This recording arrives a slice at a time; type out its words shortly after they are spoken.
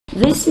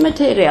This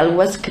material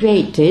was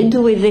created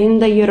within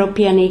the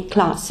European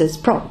E-Classes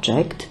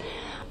project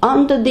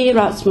under the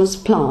Erasmus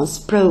Plus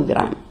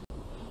program.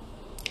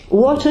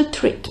 Water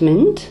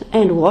treatment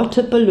and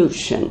water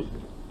pollution.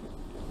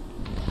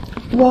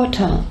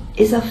 Water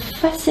is a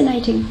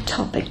fascinating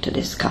topic to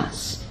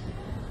discuss.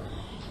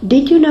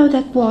 Did you know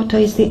that water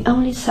is the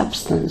only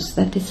substance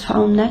that is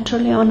found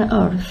naturally on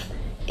Earth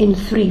in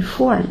three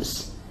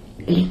forms: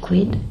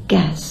 liquid,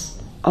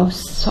 gas, or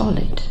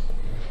solid?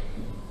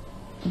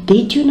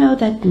 Did you know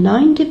that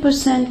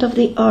 90% of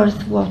the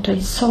Earth's water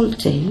is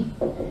salty?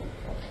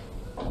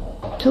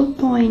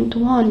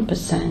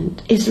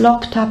 2.1% is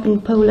locked up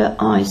in polar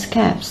ice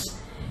caps,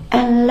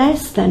 and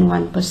less than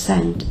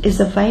 1% is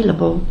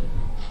available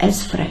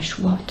as fresh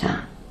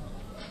water.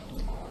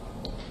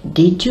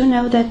 Did you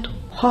know that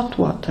hot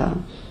water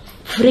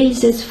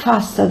freezes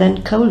faster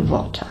than cold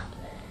water?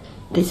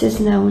 This is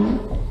known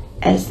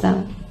as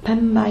the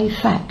Pemba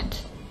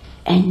effect,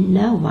 and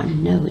no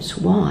one knows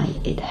why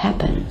it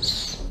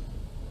happens.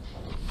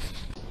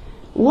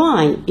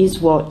 Why is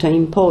water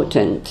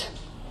important?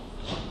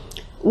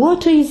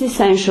 Water is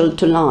essential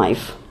to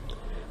life.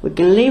 We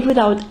can live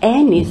without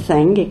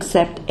anything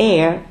except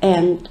air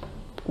and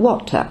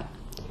water.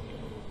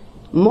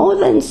 More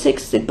than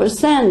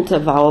 60%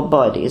 of our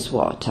body is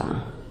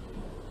water.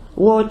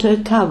 Water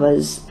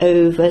covers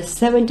over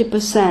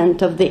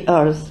 70% of the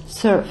Earth's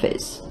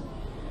surface.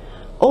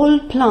 All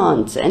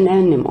plants and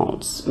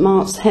animals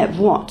must have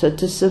water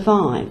to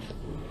survive.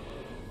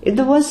 If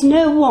there was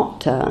no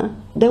water,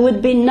 there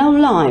would be no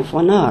life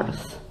on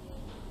Earth.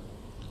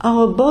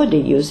 Our body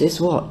uses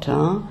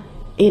water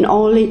in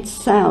all its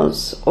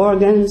cells,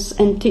 organs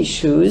and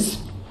tissues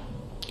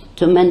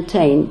to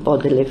maintain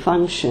bodily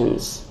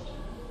functions.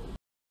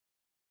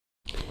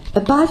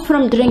 Apart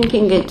from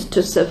drinking it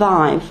to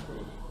survive,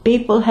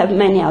 people have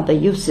many other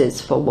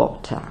uses for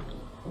water.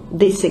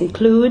 These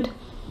include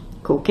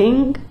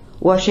cooking,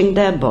 washing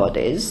their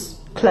bodies,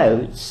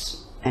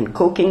 clothes, and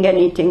cooking and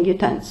eating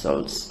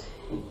utensils,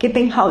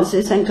 keeping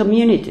houses and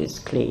communities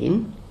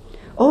clean,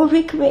 or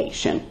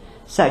recreation,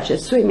 such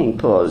as swimming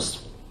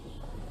pools.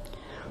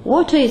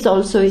 Water is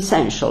also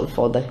essential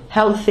for the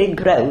healthy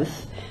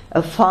growth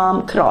of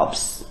farm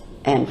crops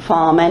and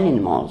farm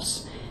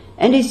animals,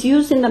 and is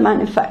used in the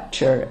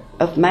manufacture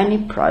of many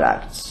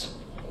products.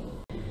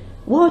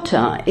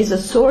 Water is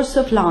a source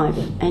of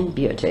life and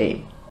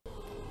beauty.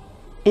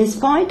 In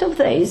spite of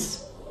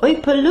this, we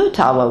pollute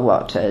our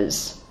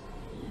waters.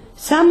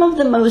 Some of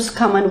the most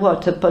common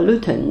water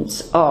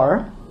pollutants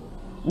are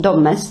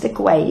domestic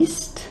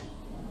waste,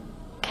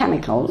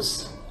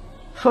 chemicals,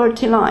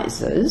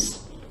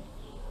 fertilizers,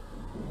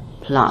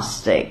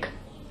 plastic.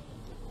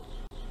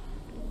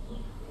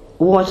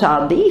 What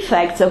are the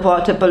effects of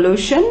water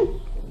pollution?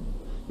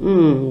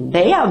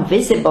 They are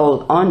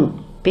visible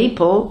on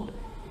people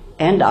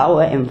and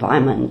our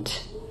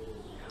environment.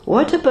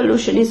 Water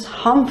pollution is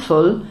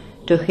harmful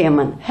to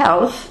human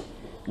health.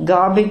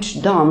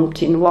 Garbage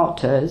dumped in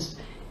waters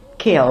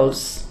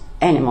kills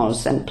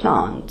animals and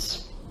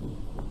plants.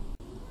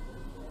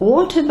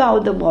 What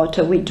about the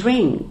water we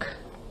drink?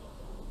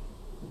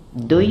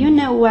 Do you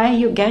know where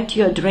you get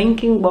your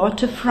drinking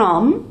water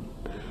from?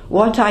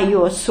 What are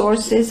your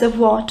sources of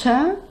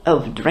water,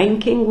 of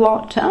drinking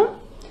water?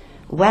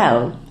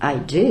 Well, I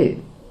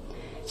do.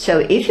 So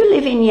if you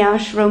live in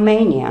Iași,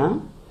 Romania,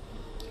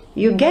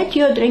 you get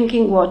your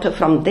drinking water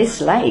from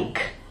this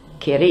lake,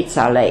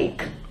 Chirița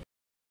Lake.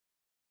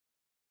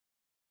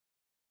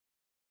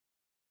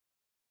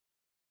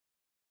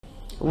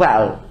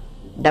 Well,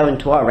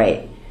 don't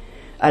worry.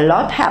 A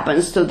lot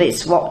happens to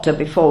this water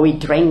before we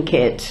drink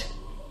it.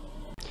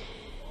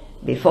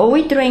 Before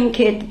we drink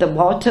it, the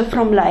water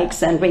from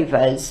lakes and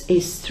rivers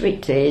is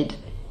treated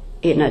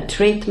in a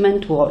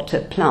treatment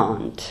water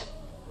plant.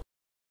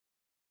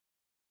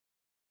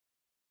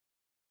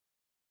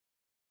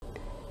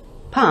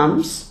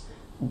 Pumps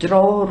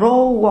draw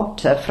raw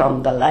water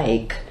from the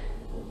lake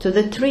to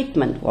the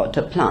treatment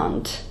water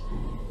plant.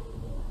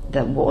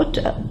 The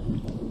water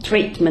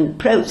treatment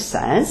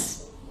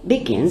process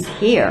begins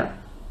here.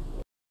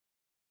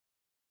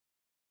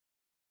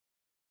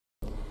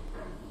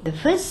 The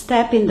first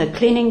step in the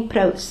cleaning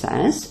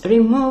process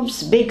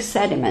removes big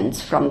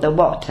sediments from the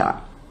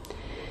water.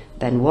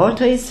 Then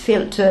water is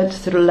filtered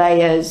through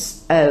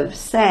layers of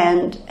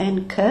sand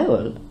and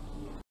coal.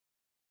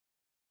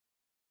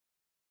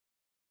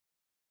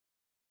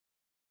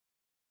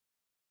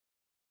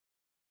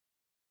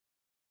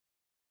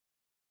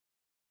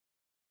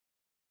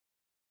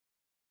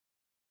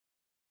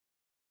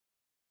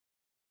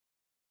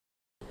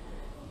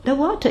 The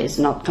water is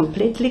not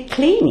completely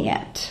clean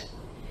yet.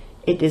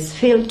 It is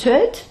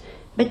filtered,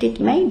 but it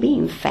may be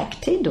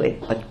infected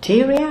with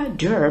bacteria,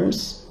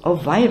 germs, or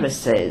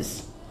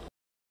viruses.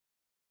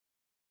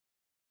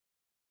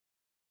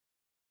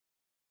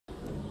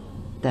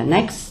 The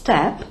next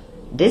step,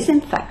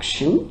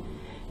 disinfection,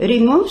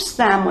 removes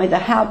them with the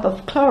help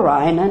of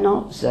chlorine and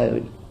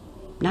ozone.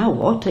 Now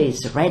water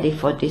is ready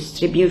for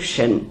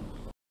distribution.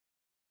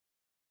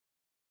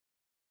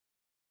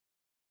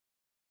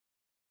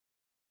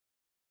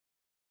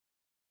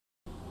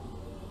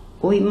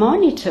 We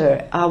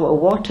monitor our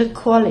water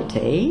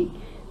quality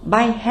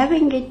by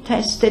having it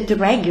tested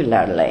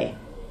regularly.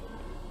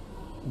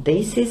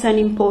 This is an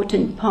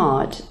important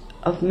part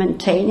of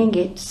maintaining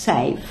it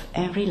safe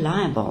and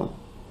reliable.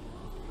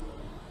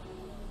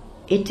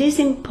 It is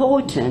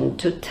important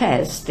to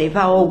test if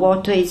our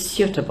water is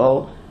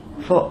suitable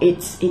for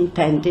its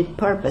intended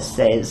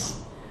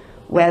purposes,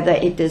 whether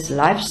it is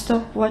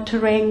livestock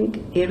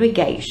watering,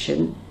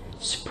 irrigation,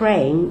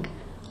 spraying,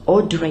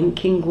 or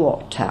drinking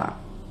water.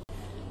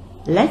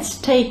 Let's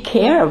take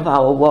care of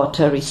our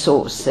water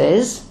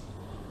resources.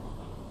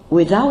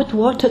 Without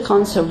water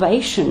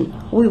conservation,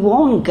 we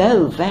won't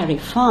go very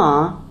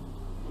far.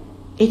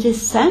 It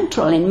is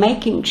central in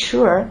making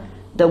sure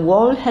the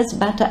world has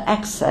better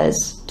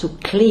access to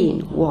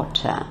clean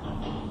water.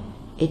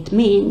 It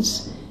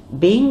means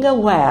being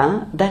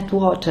aware that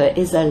water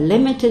is a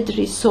limited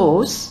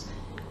resource,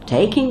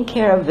 taking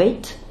care of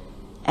it,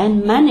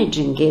 and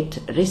managing it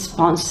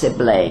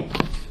responsibly.